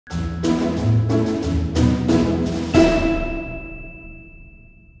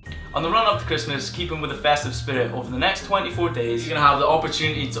On the run up to Christmas, keeping with the festive spirit, over the next 24 days, you're going to have the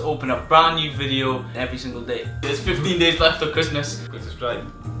opportunity to open a brand new video every single day. There's 15 days left till Christmas. Christmas drive.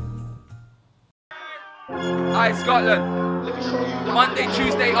 Aye, Scotland. Monday,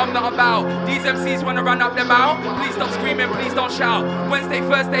 Tuesday, I'm not about. These MCs wanna run up their mouth. Please stop screaming, please don't shout. Wednesday,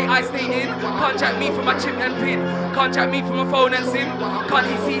 Thursday, I stay in. Can't jack me for my chip and pin. Can't jack me for my phone and SIM. Can't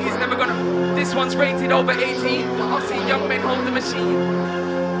he see he's never gonna. This one's rated over 18. I've seen young men hold the machine.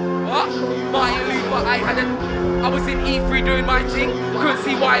 What? Martin Luther, I was in E3 doing my thing. Couldn't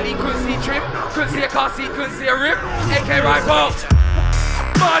see Wiley, couldn't see Trim. Couldn't see a car seat, couldn't see a rip. AK rifle.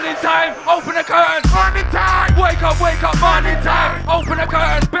 Morning time, open the curtain. Morning time, wake up, morning time. Open the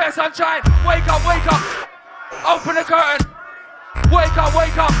curtain, bare sunshine. Wake up, open the curtain. Wake up.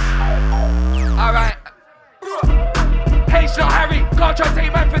 Alright. H not Harry, can't try to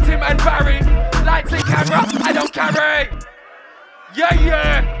take man for Tim and Barry. Lights and camera, I don't carry.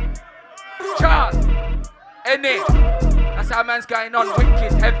 Yeah. Charles, in it. That's how man's going on,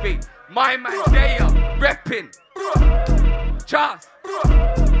 wicked heavy. My man, there, reppin'. Charles.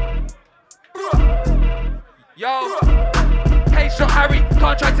 Yo, H not Harry,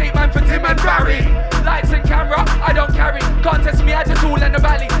 can't try to take man for Tim and Barry. Lights and camera, I don't carry. Can't test me at the tool in the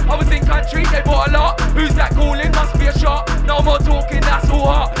valley. I was in country, they bought a lot. Who's that calling? Must be a shot. No more talking, that's all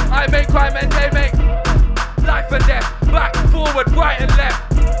hot. I make crime and they make life and death. Back, forward, right and left.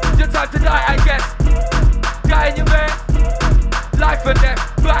 Your time to die, I guess. Die in your bed. Life and death.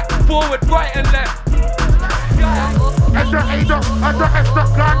 Back, forward, right and left. Gunshot.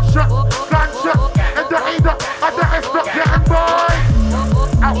 Getting boy.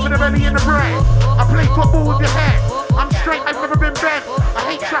 Out for the belly and the brain. I play football with your head. I'm straight, I've never been bent.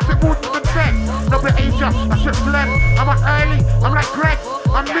 I hate traffic wardens and sex. No behavior, I slip phlegm. I'm up early, I'm like Greg.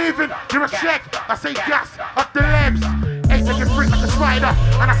 I'm moving, you're a check. I say gas, up the legs. Ain't making freak like a spider.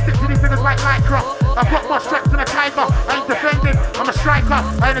 And I stick to these niggas like Lycra. I've got more strength than a tiger. I ain't defending, I'm a striker.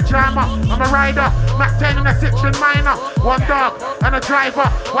 I ain't a jammer, I'm a rider. Mac 10 and a section minor. One dog and a driver.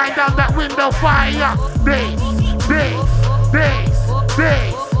 Wind down that window, fire. Bass.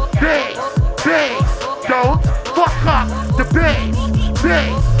 Don't fuck up the bass.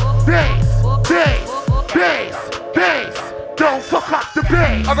 Don't fuck up the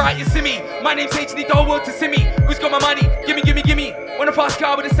bass. Alright, you see me. My name's H, need the whole world to see me. Who's got my money? Gimme. Wanna fast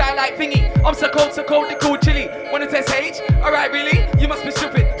car with a satellite thingy. I'm so cold, they call chilly. Wanna test H? Alright, really? You must be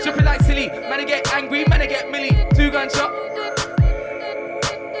stupid like silly. Man, I get angry, man, I get milly. 2 gunshot.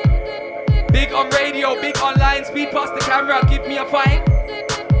 Big on radio, big online, speed past the camera, give me a fine.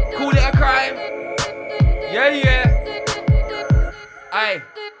 Call it a crime. Yeah. Aye,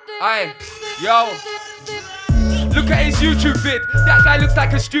 yo. Look at his YouTube vid, that guy looks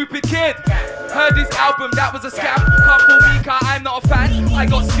like a stupid kid. Heard his album, that was a scam. Can't fool me, car, I'm not a fan. I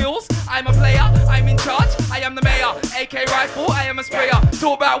got skills, I'm a player, I'm in charge, I am the mayor. AK rifle, I am a sprayer.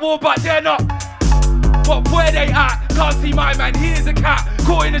 Talk about war, but they're not. But where they at? Can't see my man, he is a cat.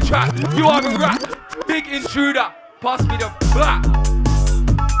 Caught in a trap, you are a rat. Big intruder, pass me the black.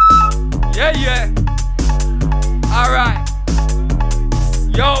 Yeah. Alright.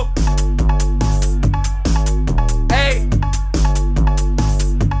 Yo. Hey.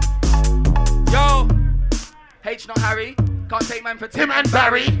 Yo. H not Harry, can't take man for Tim and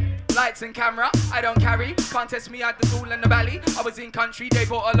Barry. Lights and camera, I don't carry. Can't test me at the tool in the valley. I was in country, they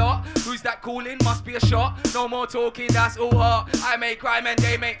bought a lot. Who's that calling? Must be a shot. No more talking, that's all hot. I make crime and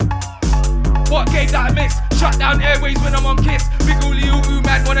they make. What gave that a miss? Shut down airways when I'm on Kiss. Big Uli Ubu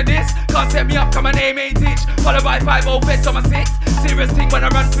man wanna diss. Can't set me up, come my name ain't Titch. Followed by 5-0 feds on my 6. Serious thing when I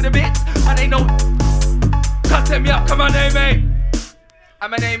run through the bits. And they know. Can't set me up, come my name ain't.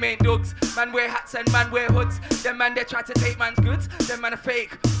 And my name ain't Dugs. Man wear hats and man wear hoods. Them man they try to take man's goods. Them man are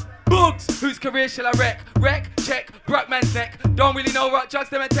fake. Bugs, whose career shall I wreck? Wreck, check, broke man's neck. Don't really know what drugs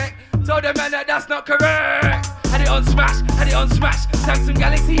them and tech. Told them man that that's not correct. Had it on Smash. Samsung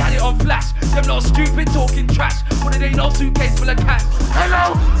Galaxy had it on Flash. Them not stupid talking trash. What do they know? Suitcase full of cash.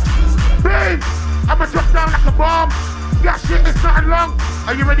 Hello, babe. I'ma drop down like a bomb. Yeah, shit, it's nothing long.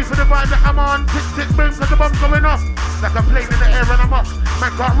 Are you ready for the vibe that I'm on? Tick, tick, boom, cause the bomb's going off. Like a plane in the air and I'm off.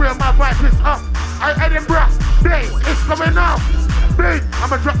 Man, got real, my vibe is up. Edinburgh, babe, it's coming off. Babe,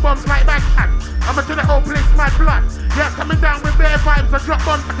 I'ma drop bombs like my cat. I'ma do the whole place my blood. Yeah, coming down with bare vibes. I drop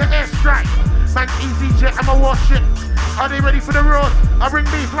bombs like an airstrike. Man, easy jet, I'ma wash it. Are they ready for the roast? I bring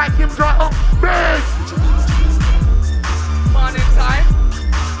beef like him, dry up. Babe! Morning time,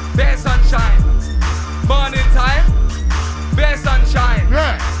 bare sunshine. Morning time, bare sunshine.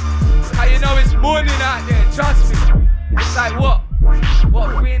 Yeah. How you know it's morning out there? Trust me. It's like what?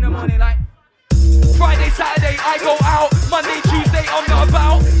 What, 3 in the morning like? Friday, Saturday, I go out. Monday, Tuesday, I'm not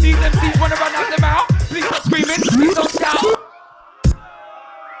about. These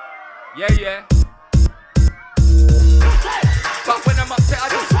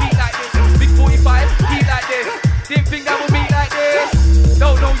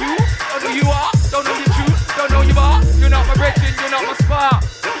far.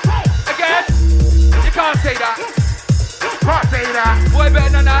 Again, you can't say that. Can't say that. Boy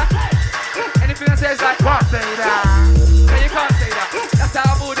better than that. Anything I say is like, Can't say that. no, you can't say that. That's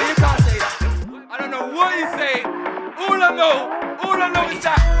how I'm order, you can't say that. I don't know what he's saying. All I know is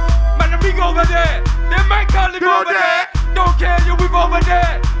that man, the big over there. Them man can't live over there. Don't care, you live over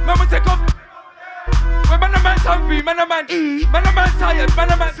there. Man, we take off. When man, a man's hungry, man, a man eat. Man, a man's tired,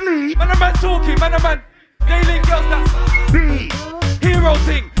 man, a man sleep. Man, a man's talking, man, a man. They link girls that's B. hero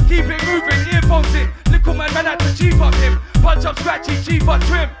thing. Keep it moving, earphones in. Little man had to G up him. Punch up scratchy, G up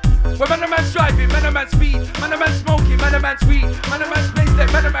trim. When man a man's driving, man a man speed. Man a man smoking, man a man sweet. Man a man space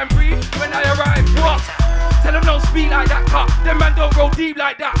let man a man breathe. When I arrive, what? Tell them don't speak like that, cut. Them man don't roll deep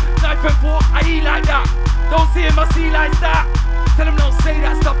like that. Knife and fork, I eat like that. Don't see him, I see like that. Tell him don't say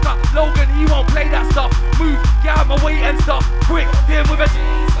that stuff, cut. Logan, he won't play that stuff. Move, get out my way and stuff. Quick, hit him with a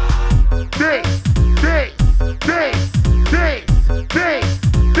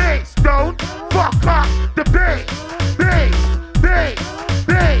This. Don't fuck up the bass.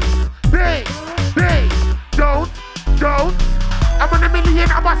 Don't. I'm on a million,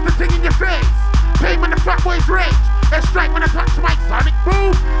 I bust the thing in your face. Pay when the fat boys rage. Let's strike when I touch mic, sonic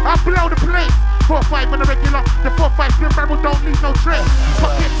boom. I blow the place. 4-5 on the regular. The 4-5 spin barrel don't leave no trace.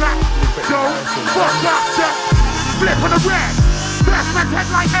 Fuck it back. Don't fuck up the flip on the red. First man's head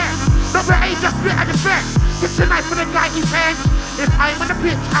like X. Number 8 just spit at the fence. Get your knife for the guy he's edge. If I'm on the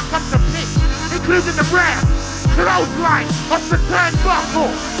pitch, I come to pitch. Including the rap. Close line, off the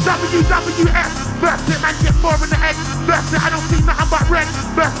turnbuckle. WWF. Burst it, man, get 4 in the head. Burst it, I don't see nothing but red.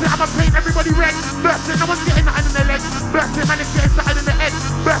 Burst it, I'ma paint everybody red. Burst it, no one's getting nothing in their legs. Burst it, man, it's getting something in the head.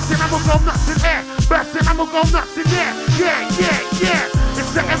 Burst it, man, we'll go nuts in air. Burst it, man, we'll go nuts in there. Yeah.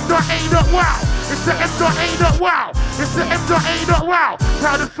 It's the M.A.wow. It's the M.A.wow. It's the M.A.wow.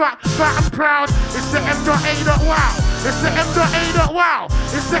 Proud and fat and proud. It's the M.A.wow. It's the M.A.wow.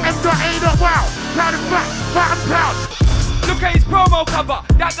 It's the M.A.wow. Proud and fat and proud. Look at his promo cover.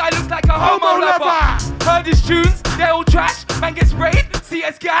 That guy looks like a homo lover. Heard his tunes, they're all trash. Man gets sprayed,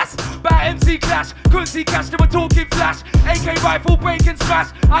 CS gas. Bat MC clash, couldn't see cash, they were talking flash. AK rifle break and smash.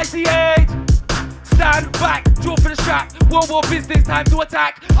 ICH. Stand back, draw for the strap. World war business, time to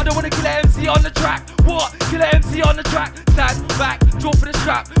attack. I don't wanna kill an MC on the track. What? Kill an MC on the track. Stand back, draw for the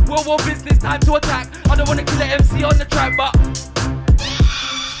strap. World war business, time to attack. I don't wanna kill an MC on the track, but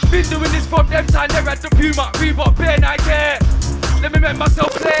been doing this from them time, they're at the Puma, Reebok, bare Nike. Let me make myself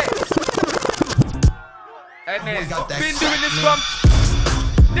clear. And then, been doing this from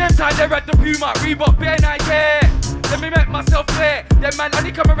them time, they're at the Puma, Reebok, bare Nike. Let me make myself clear. Them man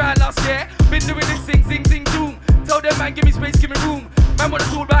only come around last year. Been doing this zing, zing, zing, doom. Tell them man, give me space, give me room. Man wanna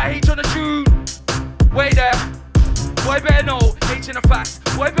talk about H on the tune. Wait there. Boy better know, H in a fast.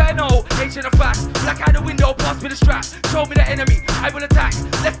 Boy better know, H in a fast. Black out the window, pass me the strap. Show me the enemy, I will attack.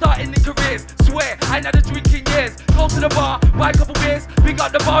 Let's start in the careers. Swear, I ain't had a drink in years. Go to the bar, buy a couple beers. Big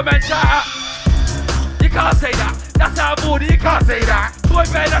up the barman, shout out. You can't say that. That's how I'm ordered, you can't say that. Boy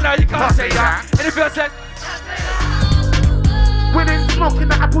better know, you can't say that. And if you said winning, smoking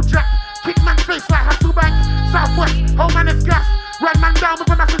the apple jack. Kick man face like Hasselbank. Southwest, whole man is gas. Run man down with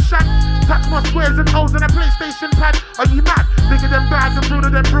a massive shank. Touch more squares and holes in a PlayStation pad. Are you mad? Bigger than bags and broader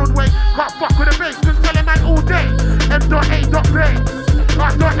than Broadway. Can't fuck with a bass, been telling man all day. M.A.play,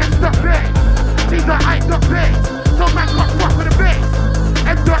 R.S.play, D.I.play. So man can't fuck with a bass.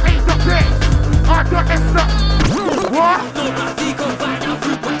 M.A.play, R.S. What?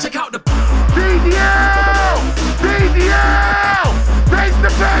 check out the DDL!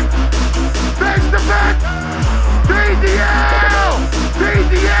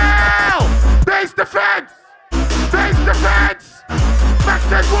 Face defense! Base defense! Man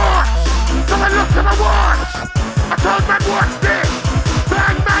said watch! So I looked at my watch! I told man watch this!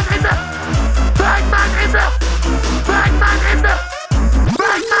 Bang man in the!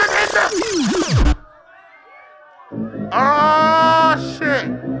 Oh shit!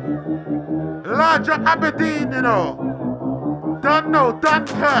 Larger Aberdeen, you know.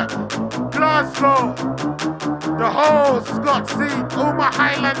 Dunkirk, Glasgow, the whole Scots scene, all my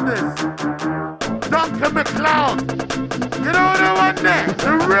Highlanders, Duncan McLeod, you know the one there,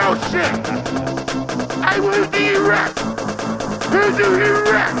 the real shit. Hey, who do you rep? Who do you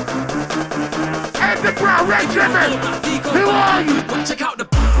rep? Edinburgh Regiment, who are you? check out the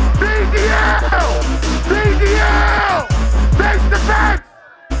BDL, base defense,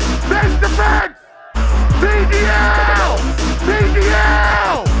 BDL,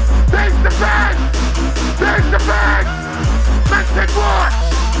 base defense, man said watch,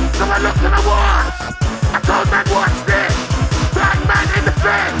 so I looked at my watch, I told man watch this, bang man in the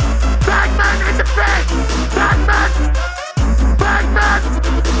fence, bang man,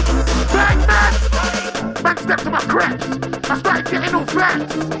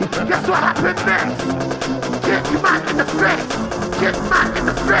 Guess what happened next? Get man in the face. Get man in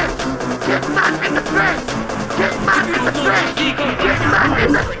the face. Get man in the face. Get man in the face. Get man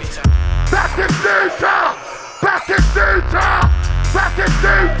in the face. Back in Utah. Back in Utah. Back in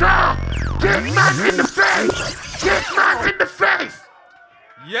Utah. Get man in the face. Get man in the face.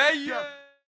 Yeah.